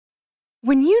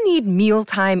When you need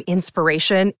mealtime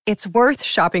inspiration, it's worth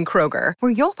shopping Kroger,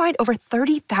 where you'll find over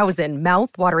 30,000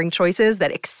 mouth-watering choices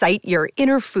that excite your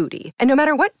inner foodie. And no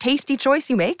matter what tasty choice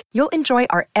you make, you'll enjoy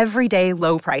our everyday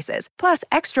low prices, plus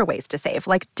extra ways to save,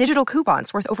 like digital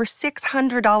coupons worth over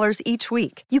 $600 each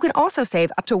week. You can also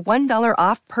save up to $1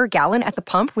 off per gallon at the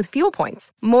pump with fuel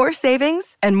points. More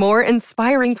savings and more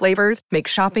inspiring flavors make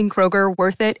shopping Kroger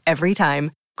worth it every time.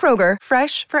 Kroger,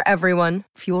 fresh for everyone.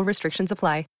 Fuel restrictions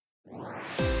apply.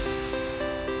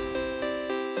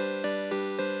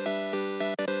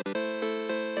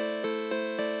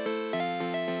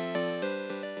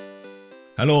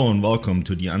 Hello and welcome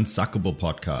to the Unsuckable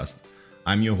podcast.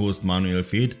 I'm your host Manuel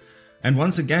Fed, and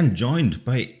once again joined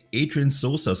by Adrian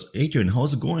Sosa. Adrian,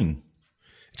 how's it going?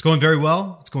 It's going very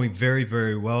well. It's going very,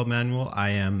 very well, Manuel.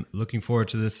 I am looking forward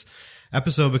to this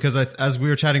episode because as we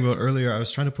were chatting about earlier, I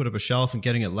was trying to put up a shelf and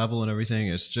getting it level and everything.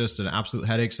 It's just an absolute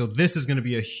headache. So this is going to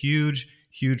be a huge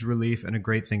relief and a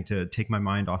great thing to take my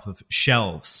mind off of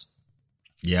shelves.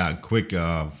 Yeah, quick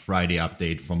Friday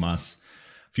update from us.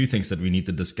 A few things that we need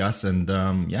to discuss, and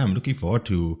I'm looking forward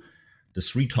to the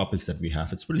three topics that we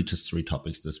have. It's really just three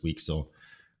topics this week, so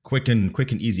quick and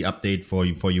easy update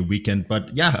for your weekend.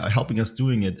 But yeah, helping us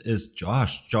doing it is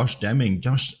Josh Deming.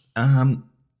 Josh,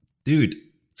 dude,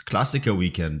 it's Klassiker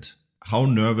weekend. How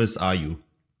nervous are you?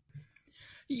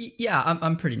 Yeah,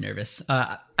 I'm pretty nervous.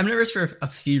 I'm nervous for a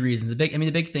few reasons. The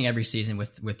big thing every season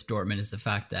with Dortmund is the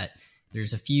fact that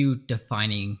there's a few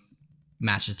defining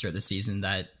matches throughout the season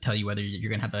that tell you whether you're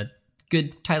going to have a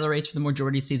good title race for the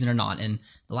majority of the season or not. And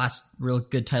the last real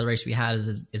good title race we had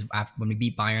is after when we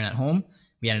beat Bayern at home.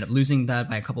 We ended up losing that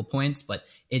by a couple points, but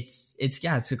it's a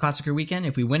Klassiker weekend.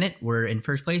 If we win it, we're in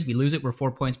first place. We lose it, we're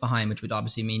 4 points behind, which would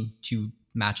obviously mean two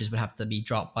matches would have to be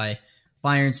dropped by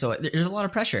Bayern. So there's a lot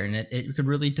of pressure, and it could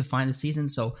really define the season.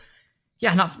 So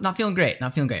yeah, not feeling great.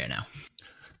 Not feeling great right now.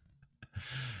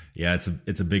 Yeah,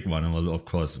 it's a big one, and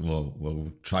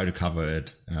we'll try to cover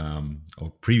it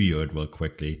or preview it real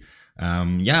quickly.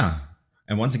 And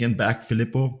once again back,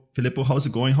 Filippo. Filippo, how's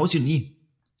it going? How's your knee?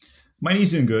 My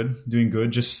knee's doing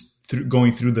good. Just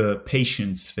going through the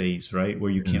patience phase, right,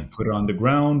 where you can't put it on the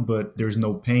ground, but there's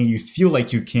no pain. You feel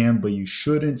like you can, but you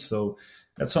shouldn't. So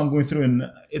that's how I'm going through,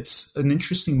 and it's an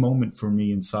interesting moment for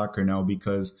me in soccer now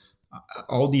because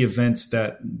all the events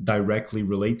that directly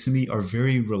relate to me are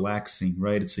very relaxing,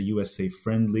 right? It's a USA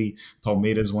friendly.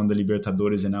 Palmeiras won the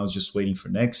Libertadores and I was just waiting for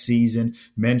next season.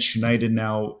 Manchester United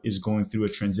now is going through a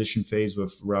transition phase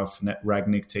with Ralf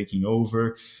Rangnick taking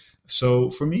over. So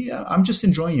for me, I'm just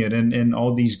enjoying it. And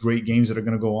all these great games that are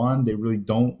going to go on, they really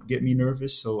don't get me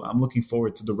nervous. So I'm looking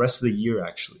forward to the rest of the year,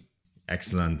 actually.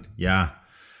 Excellent. Yeah,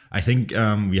 I think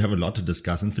we have a lot to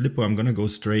discuss. And Filippo, I'm going to go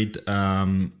straight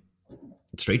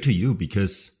to you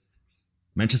because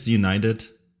Manchester United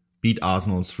beat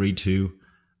Arsenal 3-2.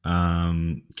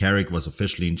 Carrick was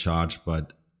officially in charge,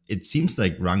 but it seems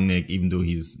like Rangnick, even though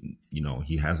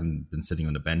he hasn't been sitting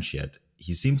on the bench yet,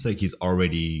 he seems like he's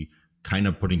already kind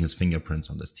of putting his fingerprints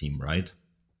on this team, right?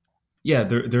 Yeah,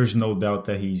 there's no doubt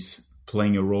that he's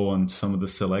playing a role on some of the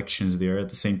selections there. At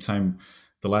the same time,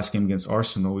 the last game against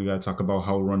Arsenal, we got to talk about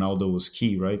how Ronaldo was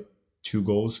key, right? 2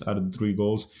 goals out of the 3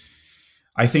 goals.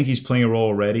 I think he's playing a role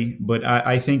already, but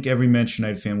I think every Manchester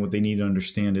United fan, what they need to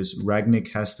understand is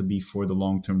Rangnick has to be for the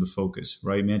long term to focus,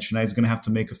 right? Manchester United's going to have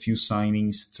to make a few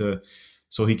signings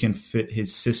so he can fit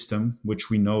his system,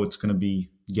 which we know it's going to be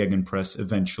gegenpress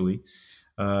eventually.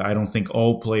 I don't think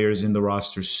all players in the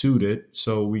roster suit it,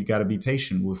 so we got to be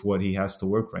patient with what he has to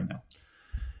work right now.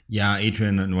 Yeah,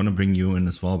 Adrian, I want to bring you in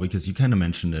as well because you kind of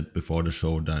mentioned it before the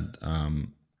show that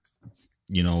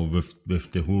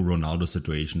with the whole Ronaldo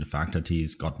situation, the fact that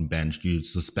he's gotten benched, you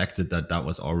suspected that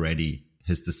was already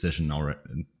his decision or,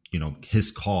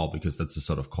 his call, because that's the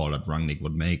sort of call that Rangnick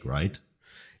would make, right?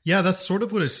 Yeah, that's sort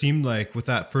of what it seemed like with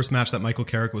that first match that Michael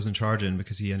Carrick was in charge in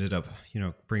because he ended up,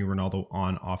 bringing Ronaldo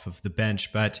on off of the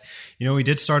bench. But, he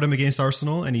did start him against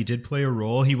Arsenal and he did play a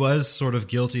role. He was sort of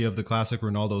guilty of the classic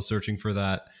Ronaldo searching for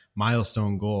that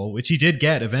milestone goal, which he did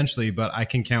get eventually, but I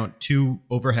can count 2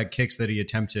 overhead kicks that he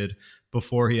attempted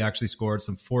before he actually scored,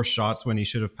 some forced shots when he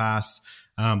should have passed.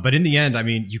 But in the end,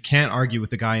 you can't argue with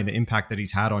the guy and the impact that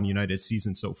he's had on United's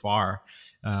season so far.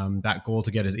 That goal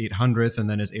to get his 800th and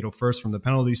then his 801st from the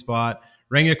penalty spot.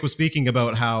 Rangnick was speaking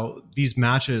about how these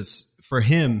matches, for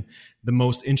him, the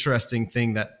most interesting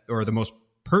thing or the most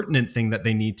pertinent thing that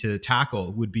they need to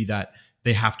tackle would be that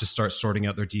they have to start sorting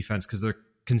out their defense because they're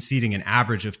conceding an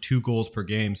average of 2 goals per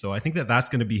game. So I think that that's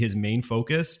going to be his main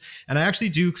focus. And I actually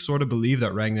do sort of believe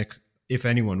that Rangnick if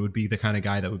anyone, would be the kind of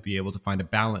guy that would be able to find a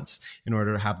balance in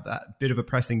order to have that bit of a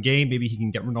pressing game. Maybe he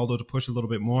can get Ronaldo to push a little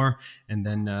bit more and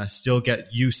then still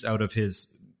get use out of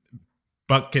his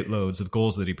bucket loads of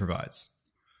goals that he provides.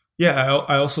 Yeah,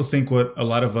 I also think what a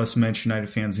lot of us Manchester United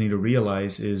fans need to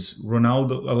realize is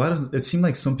Ronaldo. It seemed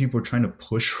like some people are trying to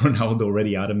push Ronaldo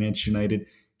already out of Manchester United.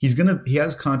 He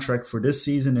has a contract for this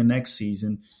season and next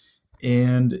season,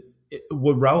 and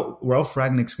what Ralf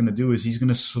Rangnick's going to do is he's going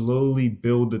to slowly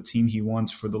build the team he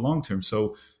wants for the long term.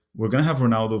 So we're going to have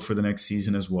Ronaldo for the next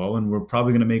season as well, and we're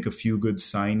probably going to make a few good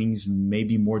signings,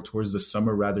 maybe more towards the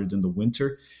summer rather than the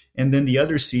winter. And then the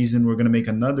other season, we're going to make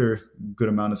another good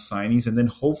amount of signings. And then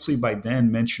hopefully by then,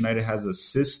 Manchester United has a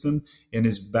system and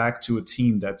is back to a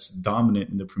team that's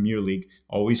dominant in the Premier League,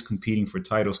 always competing for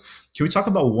titles. Can we talk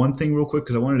about one thing real quick?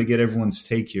 Because I wanted to get everyone's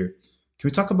take here. Can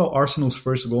we talk about Arsenal's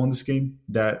first goal in this game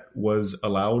that was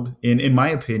allowed? In my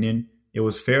opinion, it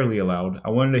was fairly allowed.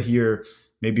 I wanted to hear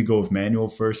maybe go with Manuel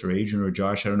first or Adrian or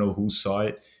Josh. I don't know who saw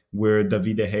it, where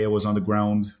David De Gea was on the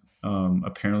ground,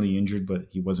 apparently injured, but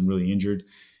he wasn't really injured.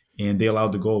 And they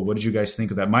allowed the goal. What did you guys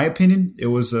think of that? My opinion, it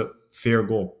was a fair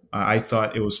goal. I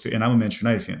thought it was fair, and I'm a Manchester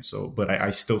United fan, but I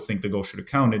still think the goal should have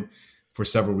counted for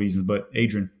several reasons. But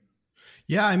Adrian.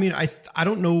 Yeah, I mean, I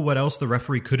don't know what else the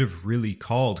referee could have really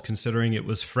called, considering it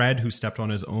was Fred who stepped on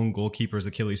his own goalkeeper's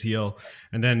Achilles heel,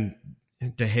 and then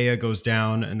De Gea goes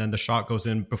down, and then the shot goes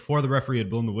in before the referee had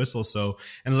blown the whistle. So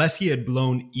unless he had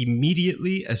blown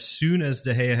immediately as soon as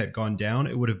De Gea had gone down,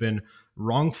 it would have been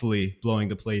wrongfully blowing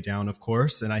the play down, of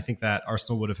course. And I think that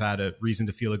Arsenal would have had a reason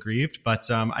to feel aggrieved.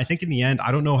 But I think in the end,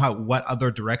 I don't know what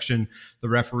other direction the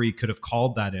referee could have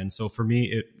called that in. So for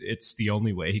me, it's the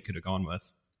only way he could have gone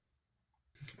with.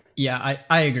 Yeah,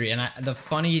 I agree. And the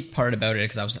funny part about it,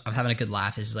 because I'm having a good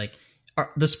laugh, is like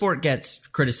the sport gets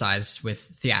criticized with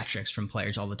theatrics from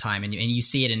players all the time. And you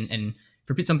see it and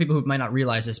for some people who might not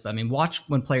realize this, but I mean, watch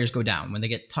when players go down, when they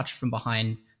get touched from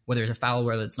behind, whether it's a foul,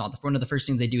 whether it's not. One of the first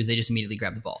things they do is they just immediately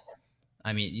grab the ball.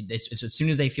 I mean, it's as soon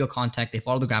as they feel contact, they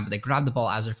fall to the ground, but they grab the ball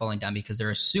as they're falling down because they're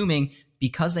assuming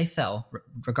because they fell,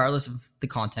 regardless of the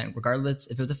content, regardless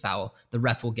if it was a foul, the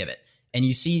ref will give it. And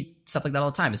you see stuff like that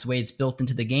all the time. It's the way it's built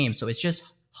into the game. So it's just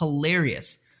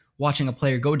hilarious watching a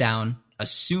player go down,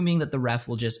 assuming that the ref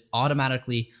will just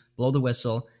automatically blow the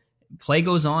whistle. Play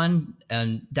goes on,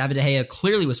 and David De Gea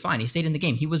clearly was fine. He stayed in the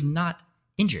game. He was not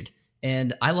injured.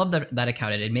 And I love that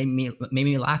account. It made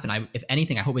me laugh. And if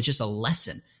anything, I hope it's just a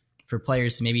lesson for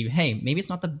players to maybe it's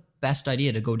not the best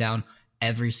idea to go down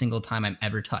every single time I'm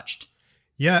ever touched.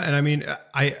 Yeah. And I mean,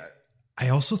 I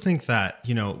also think that,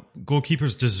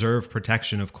 goalkeepers deserve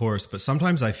protection, of course, but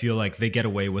sometimes I feel like they get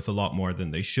away with a lot more than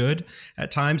they should.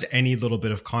 At times, any little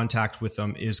bit of contact with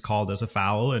them is called as a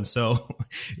foul. And so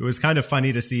it was kind of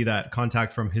funny to see that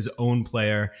contact from his own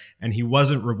player, and he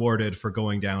wasn't rewarded for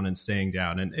going down and staying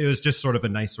down. And it was just sort of a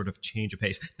nice sort of change of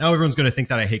pace. Now everyone's going to think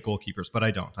that I hate goalkeepers, but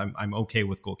I don't. I'm okay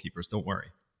with goalkeepers. Don't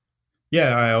worry.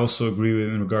 Yeah, I also agree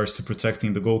with in regards to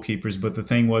protecting the goalkeepers. But the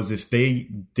thing was, if they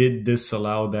did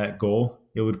disallow that goal,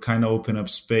 it would kind of open up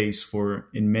space for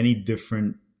in many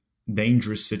different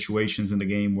dangerous situations in the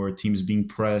game where a team's being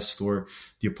pressed or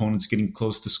the opponent's getting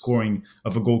close to scoring,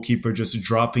 of a goalkeeper just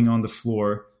dropping on the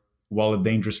floor while a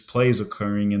dangerous play is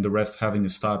occurring and the ref having to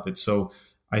stop it. So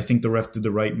I think the ref did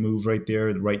the right move right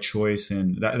there, the right choice.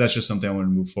 And that's just something I want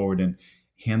to move forward and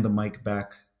hand the mic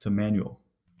back to Manuel.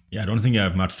 Yeah, I don't think I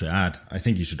have much to add. I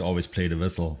think you should always play the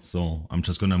whistle. So I'm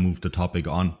just going to move the topic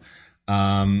on.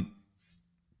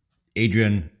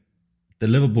 Adrian, the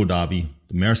Liverpool derby,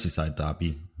 the Merseyside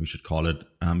derby, we should call it.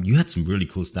 You had some really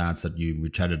cool stats that we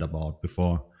chatted about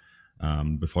before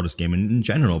this game and in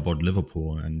general about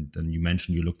Liverpool. And you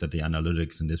mentioned you looked at the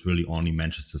analytics and there's really only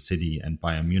Manchester City and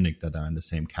Bayern Munich that are in the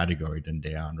same category than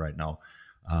they are right now.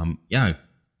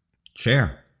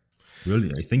 Share.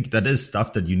 Really, I think that is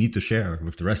stuff that you need to share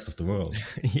with the rest of the world.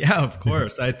 Yeah, of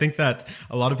course. I think that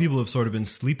a lot of people have sort of been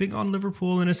sleeping on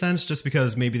Liverpool in a sense, just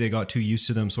because maybe they got too used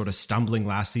to them sort of stumbling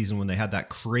last season when they had that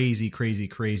crazy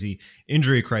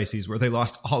injury crises where they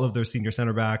lost all of their senior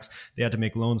center backs. They had to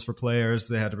make loans for players.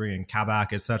 They had to bring in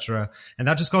Kabak, etc. And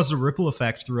that just caused a ripple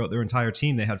effect throughout their entire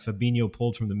team. They had Fabinho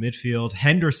pulled from the midfield,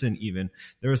 Henderson even.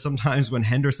 There were some times when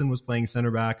Henderson was playing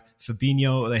center back,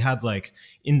 Fabinho, they had like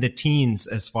in the teens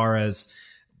as far as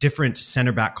different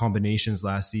center back combinations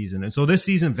last season. And so this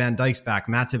season, Van Dijk's back,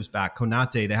 Matip's back,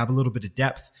 Konate, they have a little bit of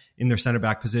depth in their center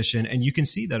back position. And you can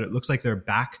see that it looks like they're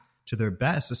back to their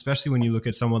best, especially when you look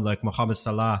at someone like Mohamed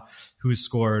Salah, who's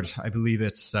scored, I believe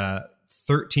it's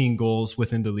 13 goals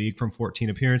within the league from 14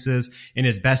 appearances. In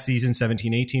his best season,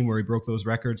 17-18, where he broke those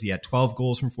records, he had 12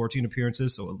 goals from 14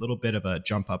 appearances, so a little bit of a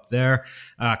jump up there.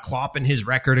 Klopp and his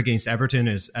record against Everton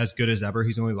is as good as ever.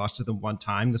 He's only lost to them one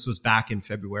time. This was back in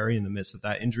February in the midst of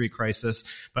that injury crisis.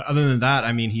 But other than that,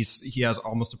 I mean, he has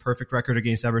almost a perfect record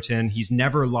against Everton. He's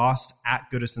never lost at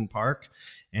Goodison Park.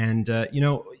 And,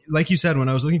 like you said, when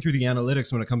I was looking through the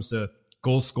analytics, when it comes to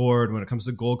goals scored, when it comes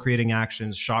to goal creating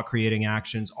actions, shot creating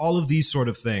actions, all of these sort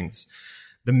of things,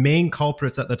 the main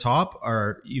culprits at the top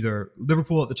are either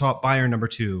Liverpool at the top, Bayern number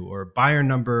 2, or Bayern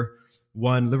number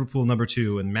 1, Liverpool number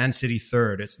 2, and Man City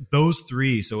third. It's those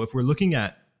three. So if we're looking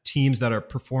at teams that are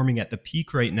performing at the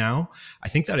peak right now, I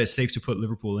think that it's safe to put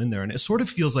Liverpool in there. And it sort of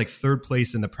feels like third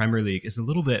place in the Premier League is a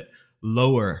little bit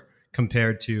lower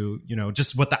compared to,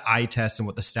 just what the eye test and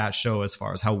what the stats show as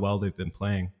far as how well they've been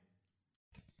playing.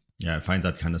 Yeah, I find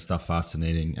that kind of stuff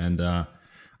fascinating. And I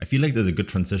feel like there's a good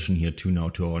transition here too now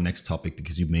to our next topic,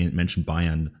 because you mentioned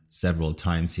Bayern several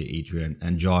times here, Adrian.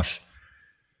 And Josh,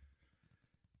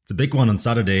 it's a big one on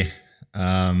Saturday.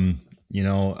 I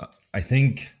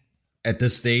think at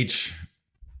this stage,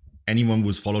 anyone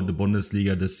who's followed the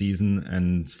Bundesliga this season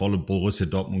and followed Borussia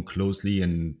Dortmund closely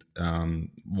and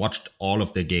watched all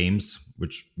of their games,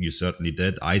 which you certainly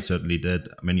did, I certainly did,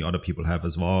 many other people have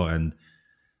as well, and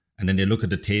then they look at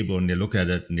the table and they look at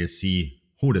it and they see,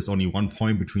 there's only 1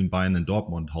 point between Bayern and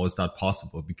Dortmund. How is that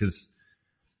possible? Because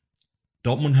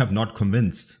Dortmund have not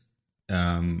convinced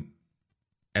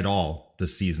at all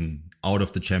this season out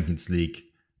of the Champions League.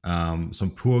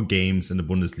 Some poor games in the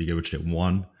Bundesliga, which they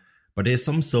won. But there's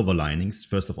some silver linings.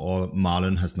 First of all,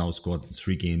 Malen has now scored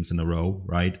 3 games in a row,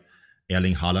 right?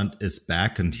 Erling Haaland is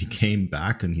back, and he came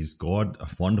back and he scored a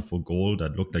wonderful goal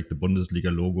that looked like the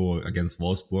Bundesliga logo against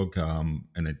Wolfsburg.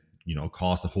 And it,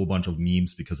 caused a whole bunch of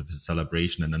memes because of his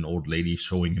celebration and an old lady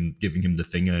giving him the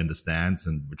finger in the stands,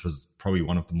 and which was probably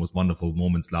one of the most wonderful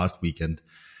moments last weekend.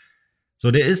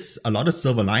 So there is a lot of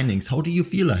silver linings. How do you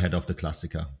feel ahead of the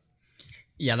Klassiker?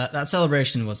 Yeah, that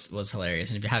celebration was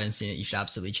hilarious. And if you haven't seen it, you should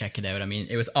absolutely check it out. I mean,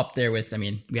 it was up there with,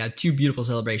 we had 2 beautiful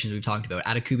celebrations we talked about.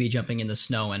 Adekubi jumping in the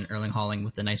snow and Erling Haaland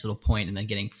with the nice little point and then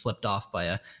getting flipped off by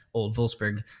a old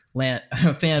Wolfsburg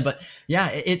fan. But yeah,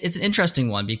 it's an interesting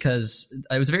one because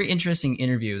it was a very interesting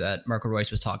interview that Marco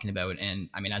Reus was talking about. And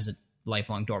as a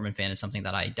lifelong Dortmund fan, it's something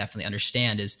that I definitely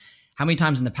understand is how many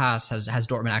times in the past has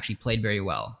Dortmund actually played very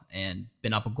well and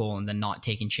been up a goal and then not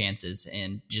taking chances,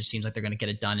 and just seems like they're going to get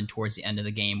it done and towards the end of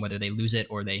the game, whether they lose it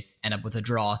or they end up with a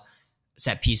draw,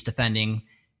 set piece defending,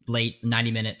 late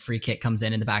 90-minute free kick comes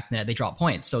in the back of the net, they drop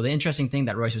points. So the interesting thing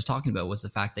that Royce was talking about was the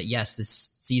fact that, yes, this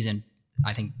season,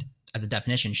 I think as a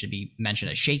definition should be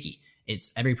mentioned as shaky.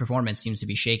 It's every performance seems to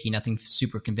be shaky, nothing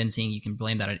super convincing. You can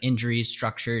blame that on injuries,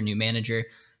 structure, new manager,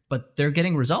 but they're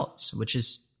getting results, which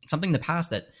is something in the past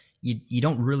that you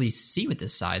don't really see with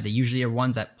this side. They usually are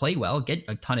ones that play well, get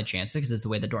a ton of chances because it's the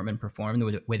way that Dortmund perform,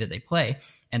 the way that they play.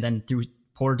 And then through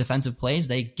poor defensive plays,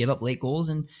 they give up late goals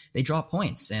and they drop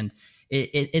points. And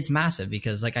it's massive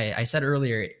because, like I said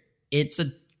earlier, it's a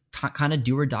kind of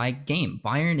do or die game.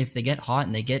 Bayern, if they get hot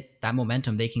and they get that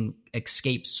momentum, they can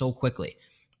escape so quickly.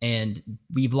 And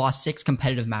we've lost 6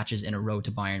 competitive matches in a row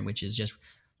to Bayern, which is just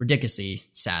ridiculously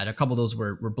sad. A couple of those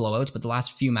were blowouts, but the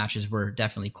last few matches were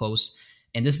definitely close.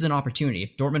 And this is an opportunity.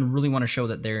 If Dortmund really want to show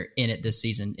that they're in it this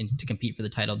season and to compete for the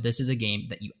title, this is a game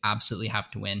that you absolutely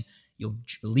have to win. You'll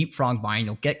leapfrog Bayern,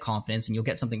 you'll get confidence, and you'll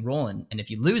get something rolling. And if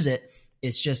you lose it,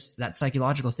 it's just that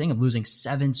psychological thing of losing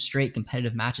 7 straight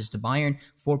competitive matches to Bayern,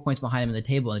 4 points behind them in the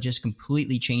table, and it just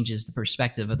completely changes the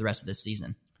perspective of the rest of this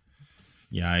season.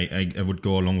 Yeah, I would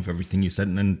go along with everything you said,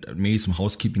 and maybe some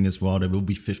housekeeping as well. There will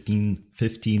be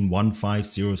 15,000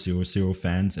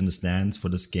 fans in the stands for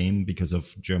this game because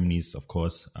of Germany's, of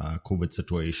course, COVID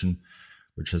situation,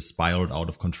 which has spiraled out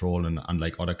of control. And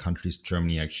unlike other countries,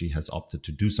 Germany actually has opted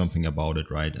to do something about it,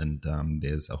 right? And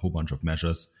there's a whole bunch of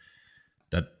measures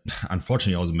that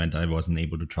unfortunately also meant I wasn't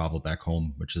able to travel back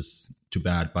home, which is too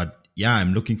bad. But yeah,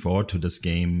 I'm looking forward to this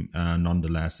game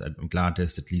nonetheless. I'm glad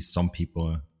there's at least some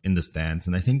people in the stands.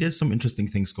 And I think there's some interesting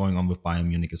things going on with Bayern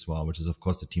Munich as well, which is, of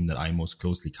course, the team that I most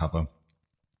closely cover.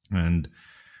 And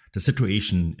the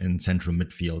situation in central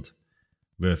midfield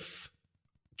with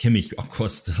Kimmich, of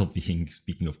course, still being,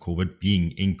 speaking of COVID,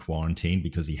 being in quarantine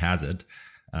because he has it,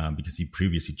 because he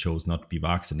previously chose not to be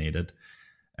vaccinated.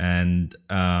 And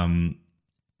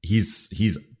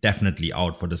he's definitely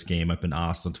out for this game. I've been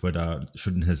asked on Twitter,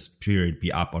 shouldn't his period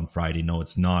be up on Friday? No,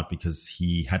 it's not, because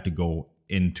he had to go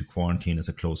into quarantine as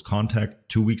a close contact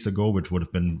 2 weeks ago, which would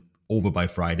have been over by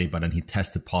Friday, but then he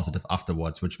tested positive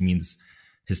afterwards, which means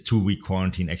his 2-week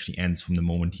quarantine actually ends from the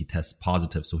moment he tests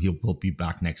positive. So he'll be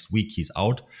back next week. He's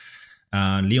out.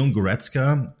 Leon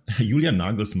Goretzka, Julian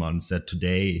Nagelsmann said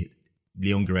today,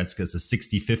 Leon Goretzka is a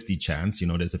 60-50 chance.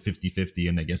 There's a 50-50,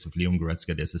 and I guess with Leon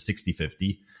Goretzka, there's a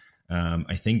 60-50.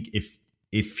 I think if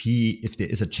there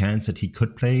is a chance that he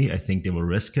could play, I think they will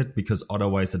risk it, because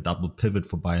otherwise the double pivot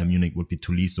for Bayern Munich would be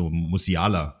Tolisso,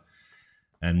 Musiala.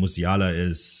 And Musiala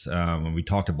is, we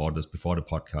talked about this before the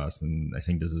podcast, and I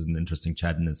think this is an interesting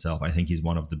chat in itself. I think he's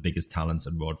one of the biggest talents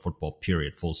in world football,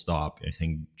 period, full stop. I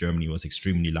think Germany was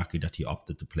extremely lucky that he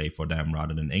opted to play for them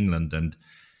rather than England. And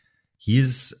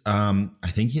I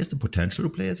think he has the potential to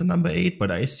play as a number 8, but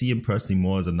I see him personally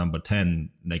more as a number 10,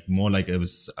 more like it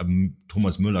was a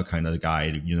Thomas Müller kind of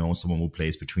guy, someone who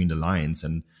plays between the lines.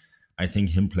 And I think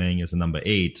him playing as a number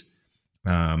 8,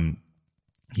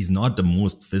 he's not the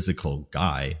most physical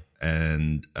guy.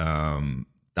 And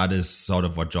that is sort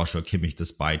of what Joshua Kimmich,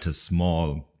 despite his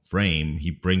small frame,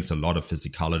 he brings a lot of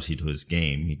physicality to his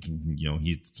game. He can,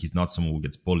 he's not someone who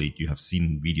gets bullied. You have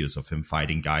seen videos of him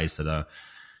fighting guys that are,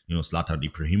 Zlatan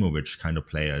Ibrahimovic kind of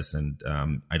players. And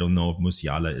I don't know if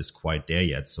Musiala is quite there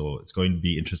yet. So it's going to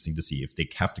be interesting to see if they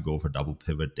have to go for double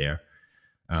pivot there.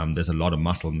 There's a lot of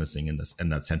muscle missing in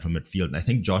that central midfield. And I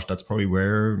think, Josh, that's probably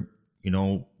where,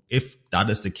 if that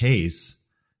is the case,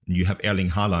 and you have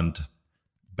Erling Haaland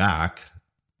back,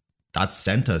 that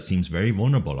center seems very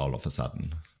vulnerable all of a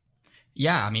sudden.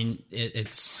 Yeah,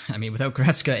 without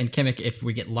Goretzka and Kimmich, if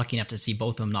we get lucky enough to see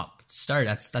both of them not start,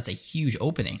 that's a huge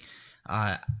opening.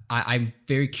 I'm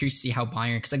very curious to see how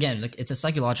Bayern, because again, it's a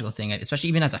psychological thing, especially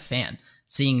even as a fan,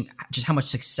 seeing just how much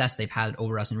success they've had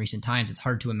over us in recent times. It's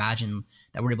hard to imagine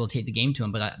that we're able to take the game to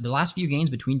them. But the last few games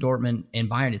between Dortmund and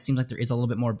Bayern, it seems like there is a little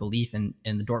bit more belief in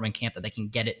the Dortmund camp that they can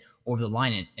get it over the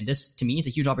line. And this, to me, is a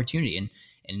huge opportunity.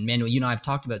 And Manuel, you and I have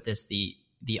talked about this, the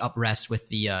uprest with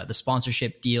the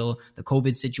sponsorship deal, the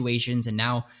COVID situations, and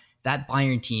now that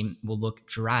Bayern team will look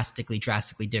drastically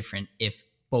different if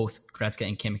both Goretzka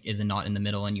and Kimmich is not in the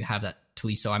middle, and you have that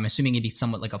Tolisso. I'm assuming it'd be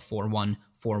somewhat like a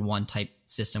 4-1-4-1 type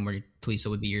system where Tolisso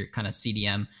would be your kind of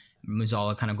CDM,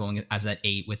 Musiala kind of going as that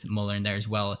 8 with Muller in there as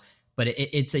well. But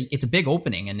it's a big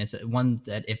opening, and it's one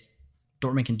that if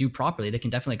Dortmund can do properly, they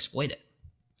can definitely exploit it.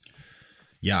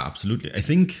 Yeah, absolutely. I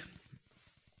think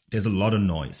there's a lot of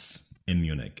noise in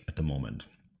Munich at the moment.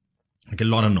 Like a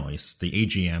lot of noise. The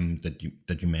AGM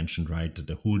that you mentioned, right?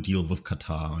 The whole deal with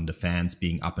Qatar and the fans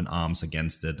being up in arms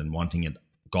against it and wanting it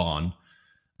gone,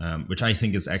 which I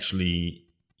think is actually,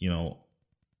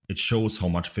 it shows how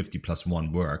much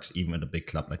 50+1 works, even at a big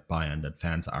club like Bayern, that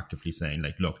fans are actively saying,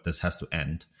 like, look, this has to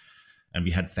end. And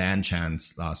we had fan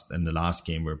chants in the last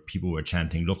game where people were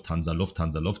chanting Lufthansa,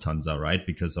 Lufthansa, Lufthansa, right?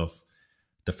 Because of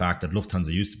the fact that Lufthansa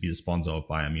used to be the sponsor of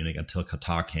Bayern Munich until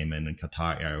Qatar came in, and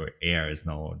Qatar Air is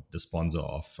now the sponsor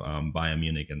of Bayern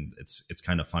Munich. And it's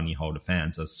kind of funny how the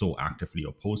fans are so actively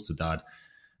opposed to that.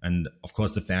 And of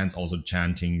course, the fans also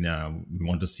chanting, we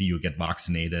want to see you get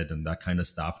vaccinated and that kind of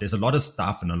stuff. There's a lot of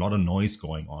stuff and a lot of noise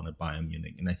going on at Bayern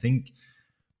Munich. And I think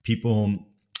people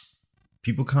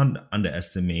can't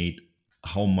underestimate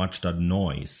how much that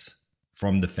noise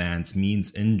from the fans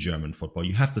means in German football.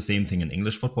 You have the same thing in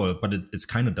English football, but it's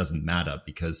kind of doesn't matter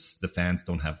because the fans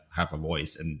don't have a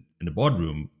voice in the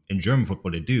boardroom. In German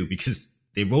football, they do because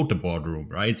they vote the boardroom,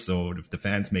 right? So if the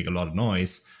fans make a lot of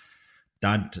noise,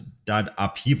 that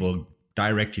upheaval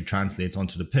directly translates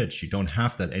onto the pitch. You don't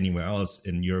have that anywhere else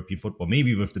in European football.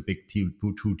 Maybe with the big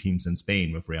two teams in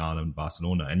Spain with Real and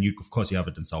Barcelona. And of course, you have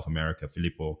it in South America.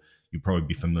 Filippo, you'd probably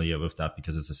be familiar with that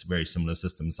because it's a very similar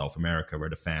system in South America where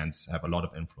the fans have a lot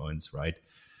of influence, right?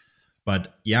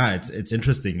 But yeah, it's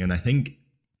interesting. And I think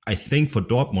for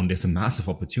Dortmund, there's a massive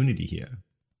opportunity here.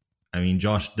 I mean,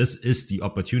 Josh, this is the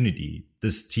opportunity.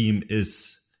 This team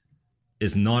is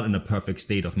not in a perfect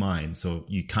state of mind. So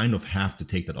you kind of have to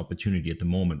take that opportunity at the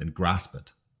moment and grasp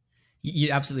it.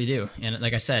 You absolutely do. And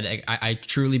like I said, I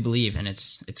truly believe, and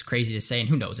it's crazy to say, and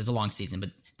who knows, it's a long season,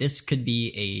 but this could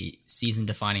be a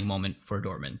season-defining moment for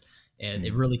Dortmund. And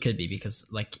it really could be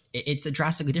because it's a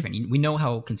drastically different. We know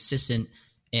how consistent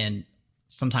and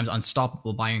sometimes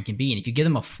unstoppable Bayern can be. And if you give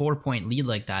them a 4-point lead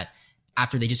like that,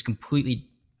 after they just completely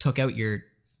took out your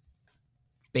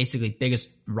basically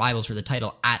biggest rivals for the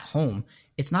title at home,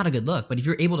 it's not a good look. But if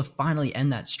you're able to finally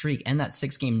end that streak, end that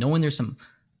 6-game, knowing there's some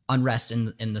unrest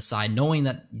in the side, knowing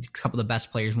that a couple of the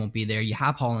best players won't be there, you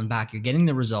have Haaland back, you're getting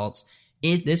the results,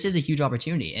 this is a huge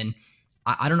opportunity. And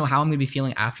I don't know how I'm going to be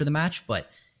feeling after the match,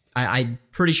 but I'm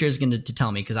pretty sure it's going to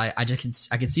tell me because I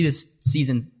could see this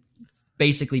season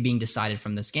basically being decided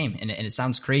from this game. And it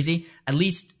sounds crazy, at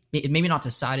least maybe not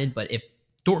decided, but if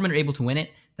Dortmund are able to win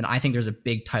it, then I think there's a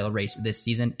big title race this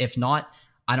season. If not,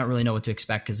 I don't really know what to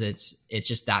expect because it's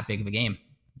just that big of a game.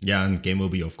 Yeah, and game will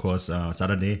be, of course,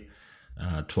 Saturday,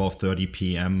 12:30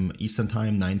 p.m. Eastern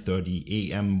Time,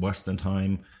 9:30 a.m. Western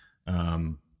Time.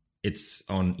 It's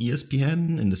on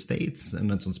ESPN in the States, and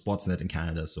it's on Sportsnet in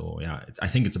Canada. So, yeah, I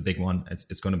think it's a big one.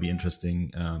 It's going to be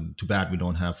interesting. Too bad we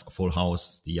don't have a full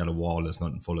house. The yellow wall is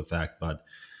not in full effect, but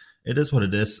it is what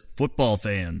it is. Football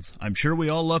fans, I'm sure we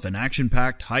all love an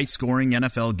action-packed, high-scoring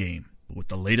NFL game. But with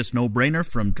the latest no-brainer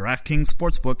from DraftKings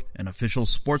Sportsbook, an official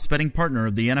sports betting partner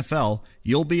of the NFL,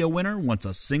 you'll be a winner once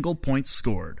a single point's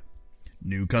scored.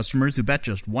 New customers who bet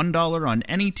just $1 on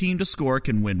any team to score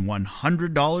can win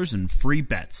 $100 in free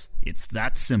bets. It's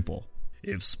that simple.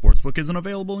 If Sportsbook isn't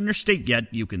available in your state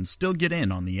yet, you can still get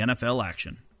in on the NFL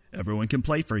action. Everyone can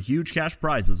play for huge cash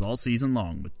prizes all season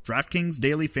long with DraftKings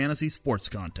Daily Fantasy Sports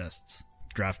Contests.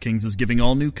 DraftKings is giving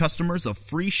all new customers a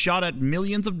free shot at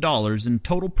millions of dollars in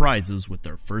total prizes with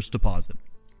their first deposit.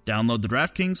 Download the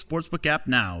DraftKings Sportsbook app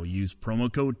now. Use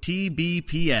promo code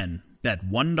TBPN. Bet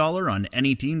 $1 on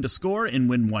any team to score and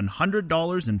win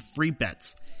 $100 in free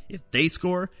bets. If they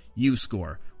score, you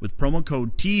score with promo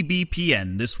code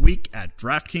TBPN this week at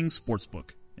DraftKings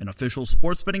Sportsbook, an official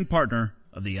sports betting partner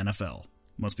of the NFL.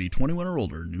 Must be 21 or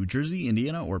older. New Jersey,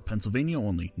 Indiana, or Pennsylvania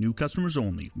only. New customers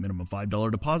only. Minimum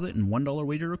 $5 deposit and $1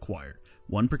 wager required.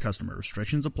 One per customer.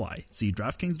 Restrictions apply. See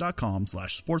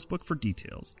DraftKings.com/sportsbook for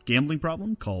details. Gambling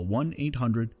problem? Call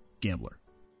 1-800-GAMBLER.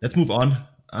 Let's move on.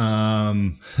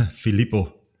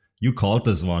 Filippo, you called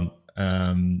this one.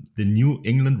 The New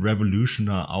England Revolution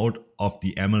are out of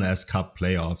the MLS Cup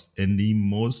playoffs in the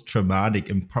most dramatic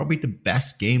and probably the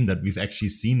best game that we've actually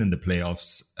seen in the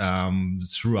playoffs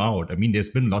throughout. I mean, there's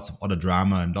been lots of other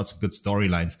drama and lots of good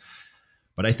storylines,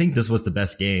 but I think this was the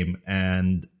best game.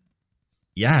 And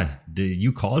yeah,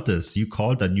 you called this. You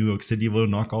called that New York City will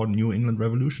knock out New England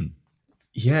Revolution.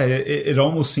 Yeah, it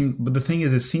almost seemed, but the thing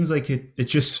is, it seems like it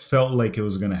just felt like it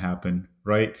was going to happen,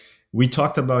 right? We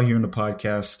talked about here in the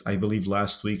podcast, I believe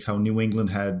last week, how New England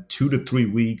had 2 to 3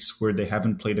 weeks where they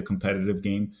haven't played a competitive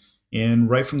game. And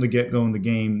right from the get-go in the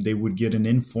game, they would get an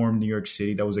informed New York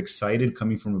City that was excited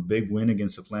coming from a big win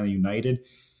against Atlanta United.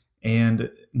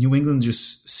 And New England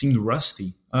just seemed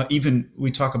rusty. Even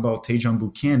we talk about Tajon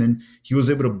Buchanan. He was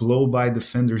able to blow by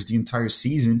defenders the entire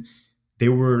season. They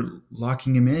were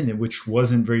locking him in, which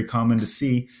wasn't very common to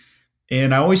see.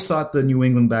 And I always thought the New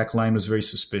England back line was very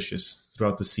suspicious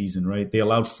throughout the season, right? They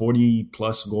allowed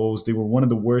 40-plus goals. They were one of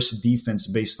the worst defense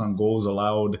based on goals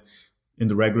allowed in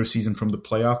the regular season from the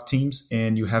playoff teams.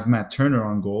 And you have Matt Turner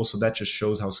on goal, so that just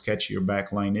shows how sketchy your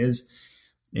back line is.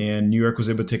 And New York was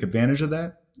able to take advantage of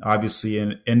that. Obviously,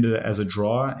 it ended as a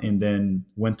draw and then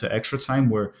went to extra time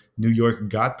where New York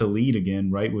got the lead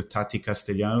again, right, with Tati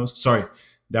Castellanos. Sorry,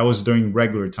 that was during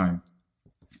regular time.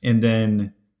 And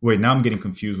then, wait, now I'm getting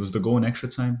confused. Was the goal in extra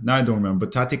time? No, I don't remember.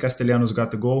 But Tati Castellanos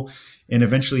got the goal, and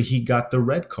eventually he got the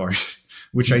red card,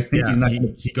 which I think he's not.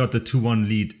 He got the 2-1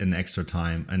 lead in extra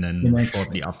time, and then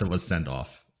shortly after was sent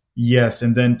off. Yes,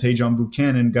 and then Tajon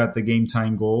Buchanan got the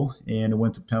game-tying goal, and it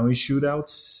went to penalty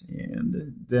shootouts,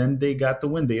 and then they got the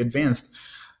win. They advanced.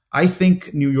 I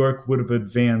think New York would have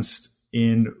advanced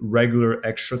in regular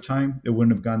extra time. It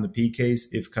wouldn't have gone to PKs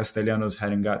if Castellanos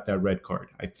hadn't got that red card.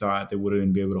 I thought they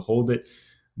wouldn't be able to hold it,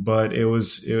 but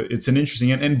it's an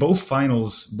interesting, and both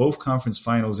conference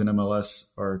finals in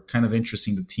MLS are kind of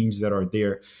interesting, the teams that are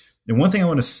there. And one thing I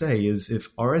want to say is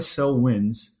if RSL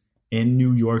wins and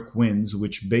New York wins,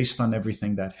 which based on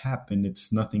everything that happened,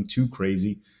 it's nothing too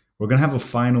crazy, we're going to have a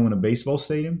final in a baseball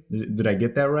stadium. Did I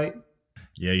get that right?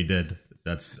 Yeah, you did.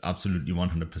 That's absolutely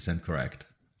 100% correct.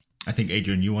 I think,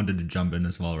 Adrian, you wanted to jump in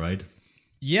as well, right?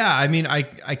 Yeah, I mean, I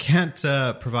can't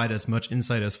provide as much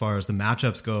insight as far as the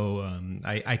matchups go.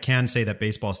 I can say that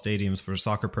baseball stadiums for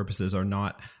soccer purposes are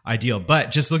not ideal. But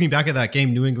just looking back at that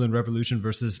game, New England Revolution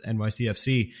versus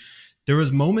NYCFC, there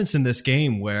was moments in this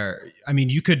game where, I mean,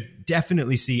 you could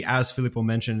definitely see, as Filippo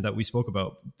mentioned that we spoke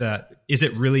about, that is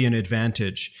it really an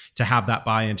advantage to have that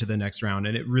buy into the next round?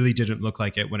 And it really didn't look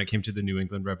like it when it came to the New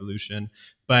England Revolution.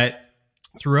 But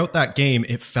throughout that game,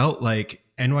 it felt like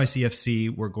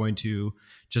NYCFC were going to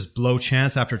just blow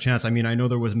chance after chance. I mean, I know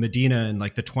there was Medina in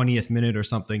like the 20th minute or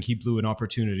something. He blew an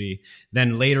opportunity.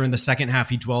 Then later in the second half,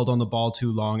 he dwelled on the ball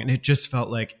too long. And it just felt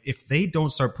like if they don't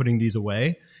start putting these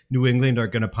away, New England are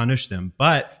going to punish them.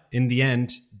 But in the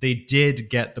end, they did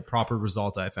get the proper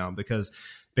result, I found, because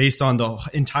based on the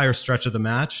entire stretch of the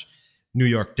match, New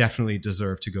York definitely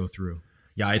deserved to go through.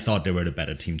 Yeah, I thought they were the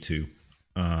better team too.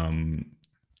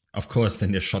 Of course,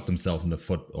 then they shot themselves in the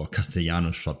foot, or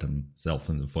Castellanos shot himself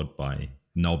in the foot by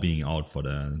now being out for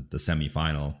the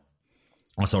semi-final.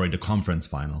 Oh, sorry, the conference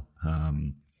final.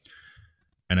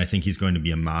 And I think he's going to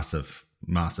be a massive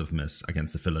miss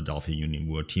against the Philadelphia Union,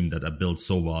 who are a team that are built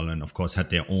so well and, of course, had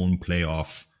their own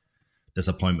playoff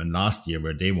disappointment last year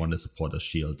where they won the Supporters'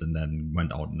 Shield and then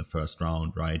went out in the first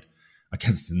round, right,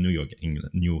 against the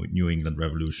New England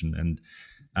Revolution. And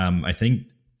I think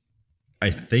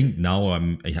now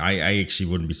I actually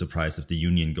wouldn't be surprised if the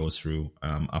Union goes through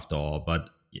after all. But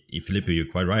Filippo, you're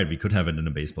quite right. We could have it in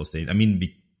a baseball stadium. I mean,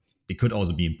 it could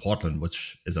also be in Portland,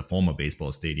 which is a former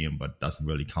baseball stadium, but doesn't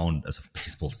really count as a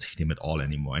baseball stadium at all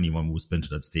anymore. Anyone who's been to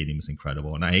that stadium is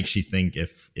incredible. And I actually think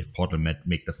if Portland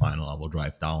make the final, I will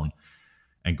drive down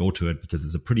and go to it, because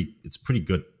it's pretty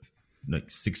good, like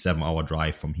 6-7 hour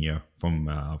drive from here, from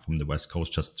the West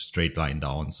Coast, just straight line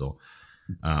down. So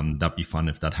that'd be fun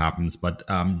if that happens. But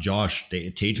Josh,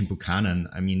 Tajon Buchanan,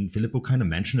 I mean, Filippo kind of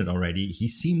mentioned it already. He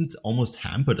seemed almost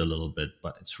hampered a little bit,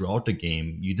 but throughout the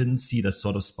game, you didn't see the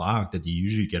sort of spark that you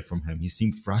usually get from him. He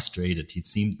seemed frustrated. He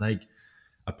seemed like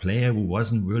a player who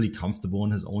wasn't really comfortable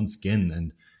in his own skin.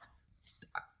 And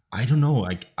I don't know.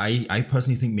 I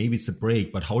personally think maybe it's a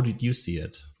break, but how did you see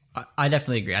it? I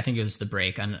definitely agree. I think it was the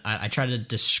break. And I try to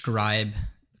describe,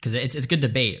 because it's a good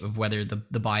debate of whether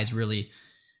the bye is really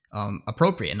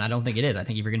appropriate, and I don't think it is. I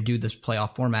think if you're going to do this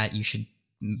playoff format, you should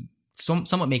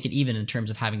somewhat make it even in terms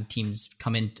of having teams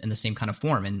come in the same kind of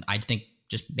form. And I think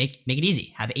just make it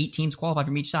easy. Have 8 teams qualify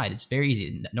from each side. It's very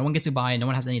easy. No one gets a bye. No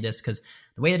one has any of this, because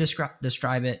the way I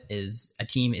describe it is a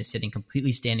team is sitting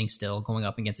completely standing still, going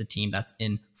up against a team that's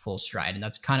in full stride, and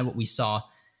that's kind of what we saw.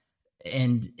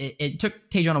 And it took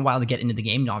Tajon a while to get into the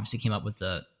game, and obviously came up with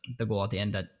the goal at the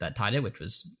end that tied it, which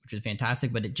was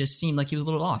fantastic. But it just seemed like he was a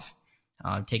little off.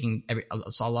 I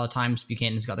saw a lot of times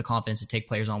Buchanan's got the confidence to take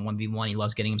players on 1v1. He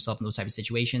loves getting himself in those type of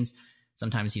situations.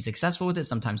 Sometimes he's successful with it,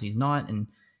 sometimes he's not. And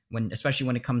especially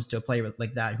when it comes to a player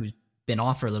like that who's been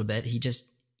off for a little bit,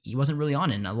 he wasn't really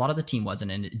on it. And a lot of the team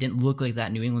wasn't. And it didn't look like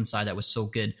that New England side that was so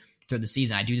good throughout the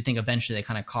season. I do think eventually they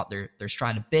kind of caught their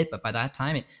stride a bit, but by that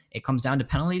time it comes down to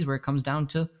penalties, where it comes down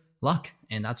to luck.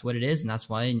 And that's what it is. And that's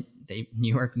why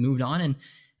New York moved on. And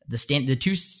the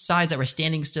two sides that were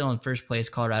standing still in first place,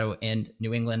 Colorado and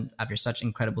New England, after such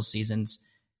incredible seasons,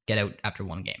 get out after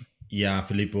one game. Yeah,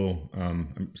 Filippo,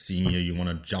 I'm seeing you want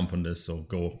to jump on this, so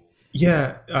go.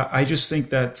 Yeah, I just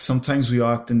think that sometimes we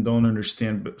often don't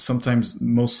understand, but sometimes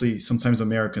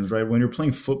Americans, right? When you're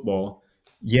playing football,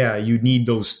 yeah, you need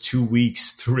those 2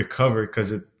 weeks to recover,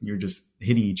 because you're just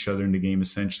hitting each other in the game,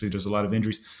 essentially. There's a lot of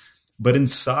injuries. But in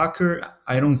soccer,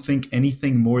 I don't think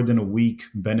anything more than a week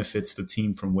benefits the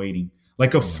team from waiting.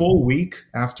 Like a full week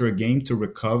after a game to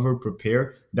recover,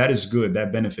 prepare, that is good.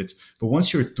 That benefits. But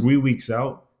once you're 3 weeks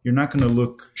out, you're not going to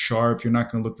look sharp. You're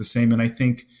not going to look the same. And I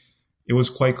think it was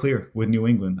quite clear with New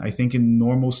England. I think in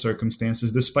normal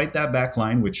circumstances, despite that back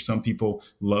line, which some people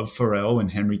love Pharrell and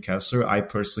Henry Kessler, I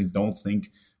personally don't think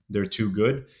they're too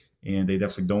good. And they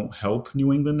definitely don't help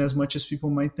New England as much as people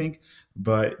might think.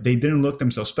 But they didn't look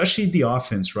themselves, especially the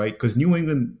offense, right? Because New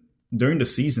England, during the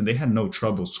season, they had no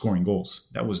trouble scoring goals.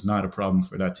 That was not a problem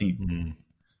for that team. Mm-hmm.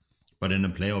 But in a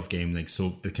playoff game,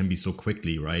 so it can be so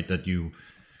quickly, right, that you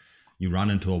run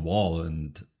into a wall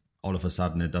and all of a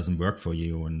sudden it doesn't work for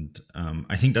you. And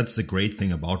I think that's the great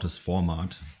thing about this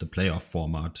format, the playoff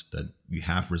format, that you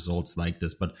have results like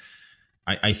this. But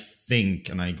I think,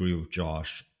 and I agree with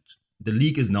Josh, the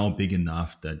league is now big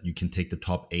enough that you can take the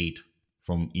top 8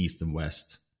 from East and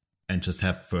West and just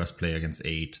have first play against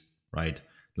 8, right?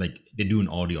 Like they do in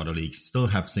all the other leagues. Still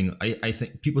have single. I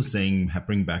think people saying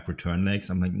bring back return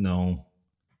legs. I'm like, no,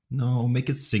 make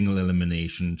it single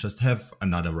elimination. Just have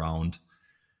another round.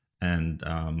 And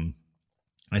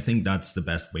I think that's the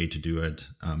best way to do it.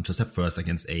 Just have first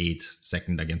against 8,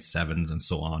 second against 7, and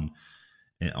so on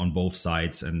both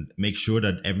sides, and make sure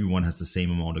that everyone has the same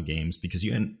amount of games, because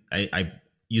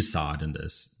you saw it in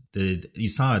this. You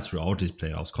saw it throughout these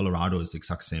playoffs. Colorado is the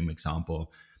exact same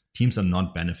example. Teams are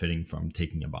not benefiting from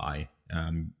taking a bye.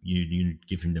 You're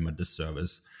giving them a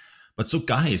disservice. But so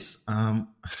guys, are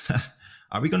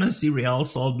we going to see Real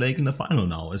Salt Lake in the final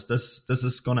now? This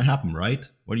is going to happen, right?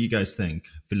 What do you guys think?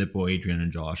 Filippo, Adrian,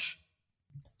 and Josh.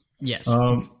 Yes.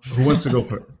 Who wants to go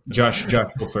first? Josh,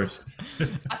 go first.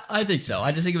 I think so.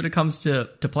 I just think when it comes to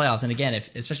playoffs, and again,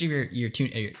 especially if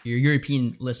you're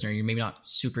European listener, you're maybe not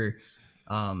super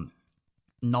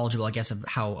knowledgeable, I guess, of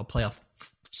how a playoff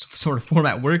sort of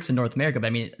format works in North America. But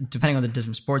I mean, depending on the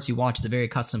different sports you watch, it's a very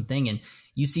custom thing, and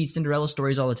you see Cinderella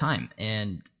stories all the time.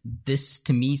 And this,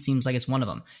 to me, seems like it's one of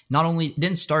them. Not only it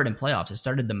didn't start in playoffs, it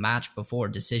started the match before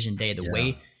decision day.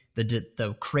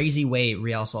 The crazy way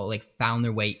Real Salt Lake found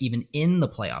their way even in the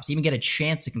playoffs, even get a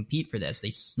chance to compete for this. They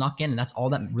snuck in, and that's all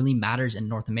that really matters in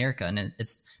North America. And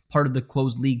it's part of the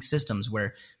closed league systems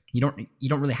where You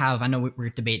don't really have. I know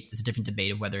it's a different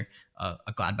debate of whether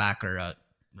a Gladbach or a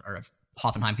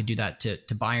Hoffenheim could do that to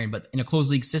Bayern, but in a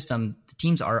closed league system, the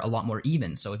teams are a lot more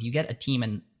even. So if you get a team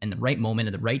in the right moment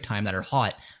at the right time that are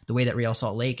hot, the way that Real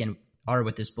Salt Lake and are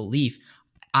with this belief,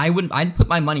 I'd put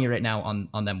my money right now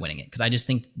on them winning it, because I just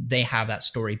think they have that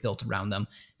story built around them.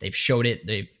 They've showed it.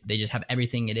 They just have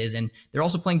everything it is, and they're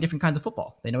also playing different kinds of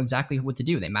football. They know exactly what to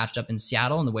do. They matched up in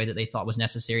Seattle in the way that they thought was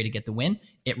necessary to get the win.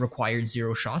 It required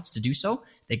 0 shots to do so.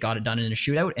 They got it done in a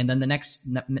shootout, and then the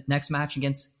next match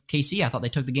against KC, I thought they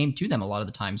took the game to them a lot of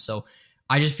the time. So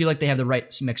I just feel like they have the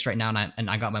right mix right now, and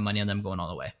I got my money on them going all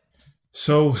the way.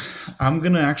 So I'm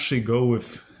gonna actually go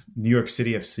with New York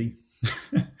City FC.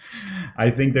 I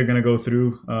think they're going to go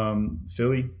through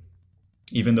Philly,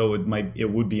 even though it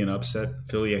would be an upset.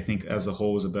 Philly, I think, as a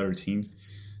whole, is a better team,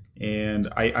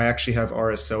 and I actually have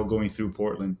RSL going through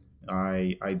Portland.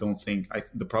 I don't think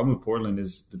the problem with Portland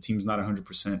is the team's not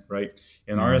 100%, right?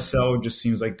 And RSL just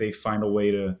seems like they find a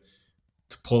way to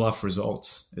pull off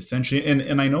results, essentially.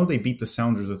 And I know they beat the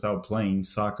Sounders without playing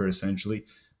soccer, essentially.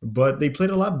 But they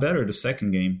played a lot better the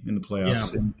second game in the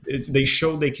playoffs. Yeah. And they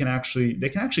showed they can actually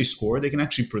score, they can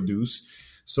actually produce.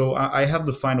 So I have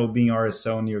the final being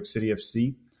RSL and New York City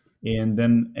FC, and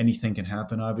then anything can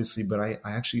happen, obviously. But I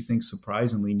actually think,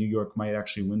 surprisingly, New York might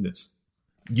actually win this.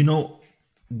 You know,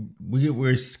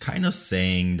 we're kind of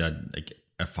saying that like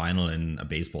a final in a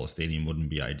baseball stadium wouldn't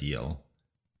be ideal,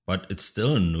 but it's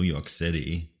still in New York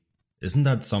City. Isn't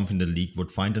that something the league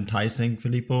would find enticing,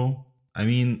 Filippo? I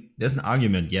mean, there's an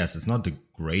argument. Yes, it's not the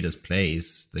greatest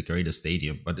place, the greatest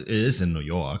stadium, but it is in New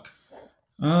York.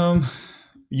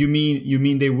 You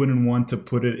mean they wouldn't want to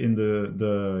put it in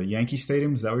the Yankee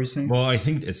Stadium? Is that what you're saying? Well, I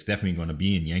think it's definitely going to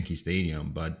be in Yankee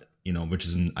Stadium, but which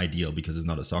isn't ideal because it's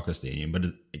not a soccer stadium. But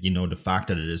the fact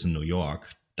that it is in New York,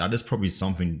 that is probably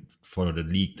something for the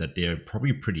league that they're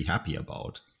probably pretty happy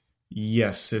about.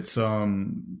 Yes, it's debatably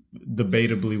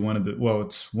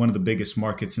it's one of the biggest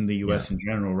markets in the U.S. in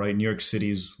general, right? New York City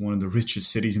is one of the richest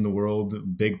cities in the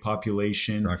world, big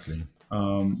population. Exactly.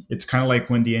 It's kind of like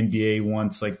when the NBA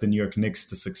wants like the New York Knicks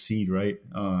to succeed, right?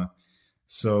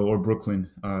 Or Brooklyn.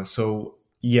 So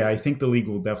yeah, I think the league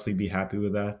will definitely be happy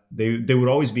with that. They would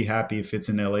always be happy if it's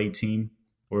an LA team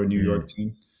or a New York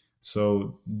team.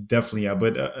 So definitely, yeah.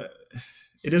 But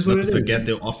it is what it is. Not to forget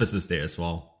the offices there as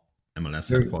well. MLS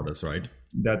headquarters, right?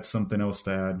 That's something else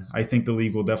to add. I think the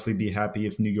league will definitely be happy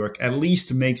if New York at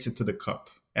least makes it to the Cup.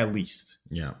 At least.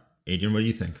 Yeah. Adrian, what do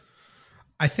you think?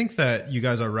 I think that you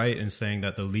guys are right in saying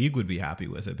that the league would be happy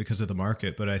with it because of the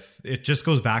market, but it just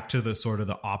goes back to the sort of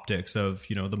the optics of,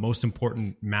 the most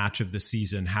important match of the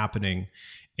season happening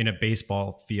in a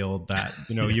baseball field that,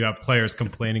 you have players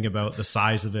complaining about the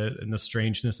size of it and the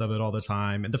strangeness of it all the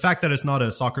time. And the fact that it's not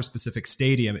a soccer specific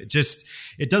stadium,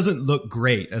 it doesn't look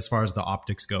great as far as the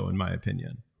optics go, in my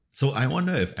opinion. So I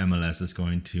wonder if MLS is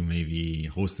going to maybe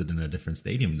host it in a different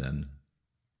stadium then.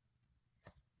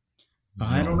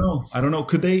 I don't know.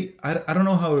 Could they? I don't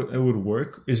know how it would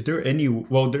work. Is there any?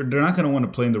 Well, they're not going to want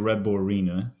to play in the Red Bull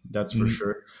Arena. That's for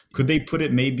sure. Could they put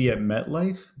it maybe at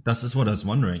MetLife? That's just what I was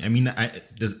wondering. I mean,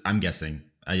 I'm guessing.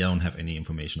 I don't have any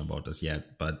information about this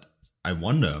yet, but I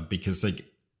wonder because like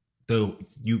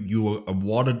you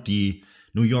awarded the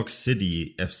New York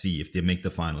City FC, if they make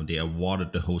the final, they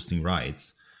awarded the hosting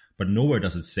rights. But nowhere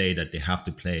does it say that they have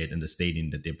to play it in the stadium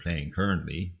that they're playing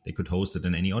currently. They could host it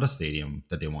in any other stadium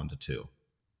that they wanted to,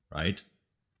 right?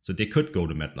 So they could go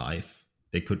to MetLife.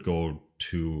 They could go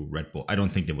to Red Bull. I don't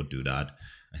think they would do that.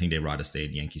 I think they'd rather stay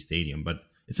at Yankee Stadium. But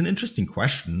it's an interesting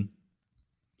question.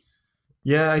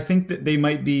 Yeah, I think that they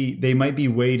might be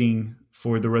waiting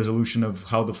for the resolution of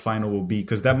how the final will be,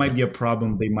 because that might be a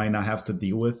problem they might not have to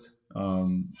deal with.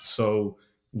 So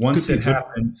once it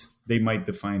happens, they might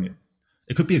define it.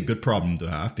 It could be a good problem to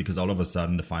have because all of a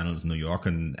sudden the final is in New York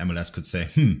and MLS could say,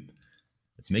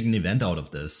 let's make an event out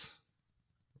of this.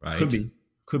 Right?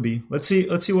 Could be. Let's see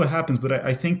what happens. But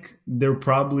I think they're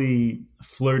probably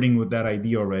flirting with that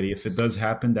idea already. If it does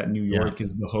happen that New York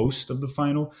is the host of the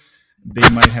final, they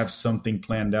might have something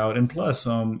planned out. And plus,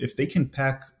 if they can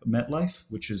pack MetLife,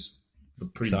 which is a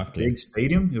pretty big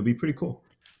stadium, it'll be pretty cool.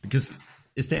 Because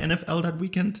is there NFL that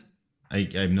weekend?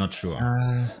 I'm not sure.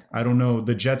 I don't know.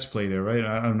 The Jets play there, right?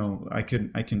 I don't know. I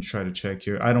can try to check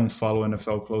here. I don't follow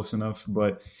NFL close enough,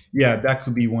 but yeah, that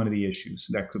could be one of the issues.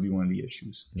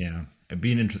 Yeah, it'd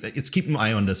be an interesting. It's keep an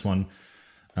eye on this one.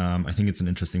 I think it's an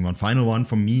interesting one. Final one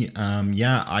for me.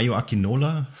 Ayo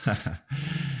Akinola.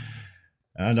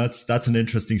 That's an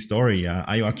interesting story.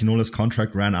 Ayo Akinola's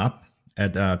contract ran up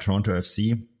at Toronto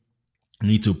FC.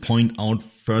 Need to point out,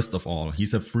 first of all,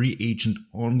 he's a free agent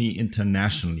only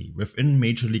internationally within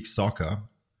Major League Soccer.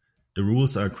 the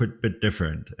rules are a quick bit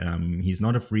different. He's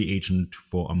not a free agent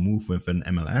for a move within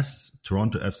MLS.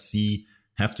 Toronto FC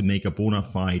have to make a bona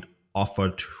fide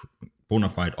offer,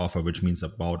 which means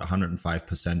about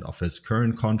 105% of his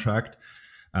current contract,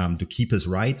 to keep his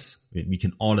rights. We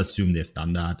can all assume they've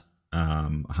done that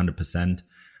 100%.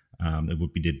 It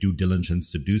would be their due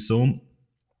diligence to do so,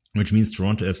 which means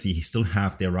Toronto FC still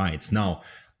have their rights. Now,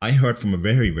 I heard from a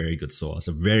very, very good source,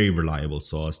 a very reliable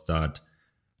source, that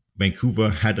Vancouver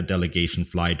had a delegation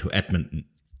fly to Edmonton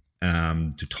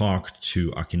to talk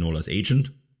to Akinola's agent.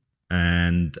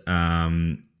 And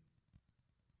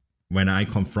when I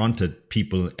confronted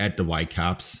people at the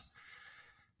Whitecaps,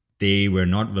 they were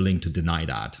not willing to deny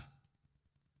that.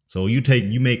 So you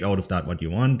make out of that what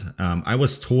you want. I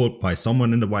was told by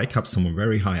someone in the Whitecaps, someone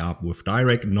very high up with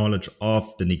direct knowledge of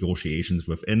the negotiations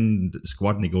within the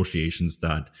squad negotiations,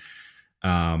 that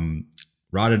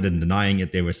rather than denying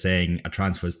it, they were saying a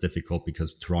transfer is difficult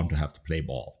because Toronto have to play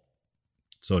ball.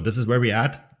 So this is where we're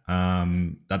at.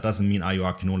 That doesn't mean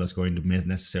Ayo Akinola is going to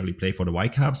necessarily play for the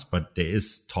Whitecaps, but there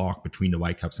is talk between the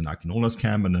Whitecaps and Akinola's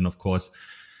camp. And then, of course,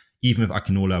 even if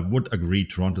Akinola would agree,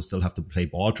 Toronto still have to play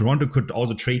ball. Toronto could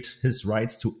also trade his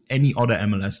rights to any other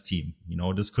MLS team. You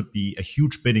know, this could be a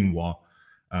huge bidding war.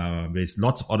 There's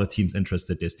lots of other teams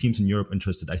interested. There's teams in Europe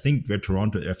interested. I think where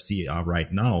Toronto FC are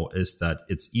right now is that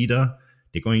it's either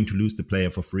they're going to lose the player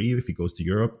for free if he goes to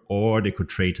Europe, or they could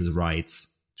trade his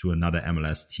rights to another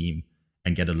MLS team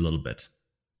and get a little bit.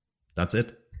 That's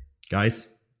it,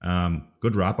 guys.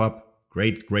 Good wrap up.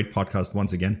 Great podcast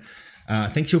once again.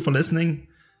 Thank you for listening,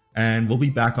 and we'll be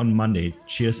back on Monday.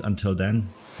 Cheers until then.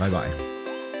 Bye-bye.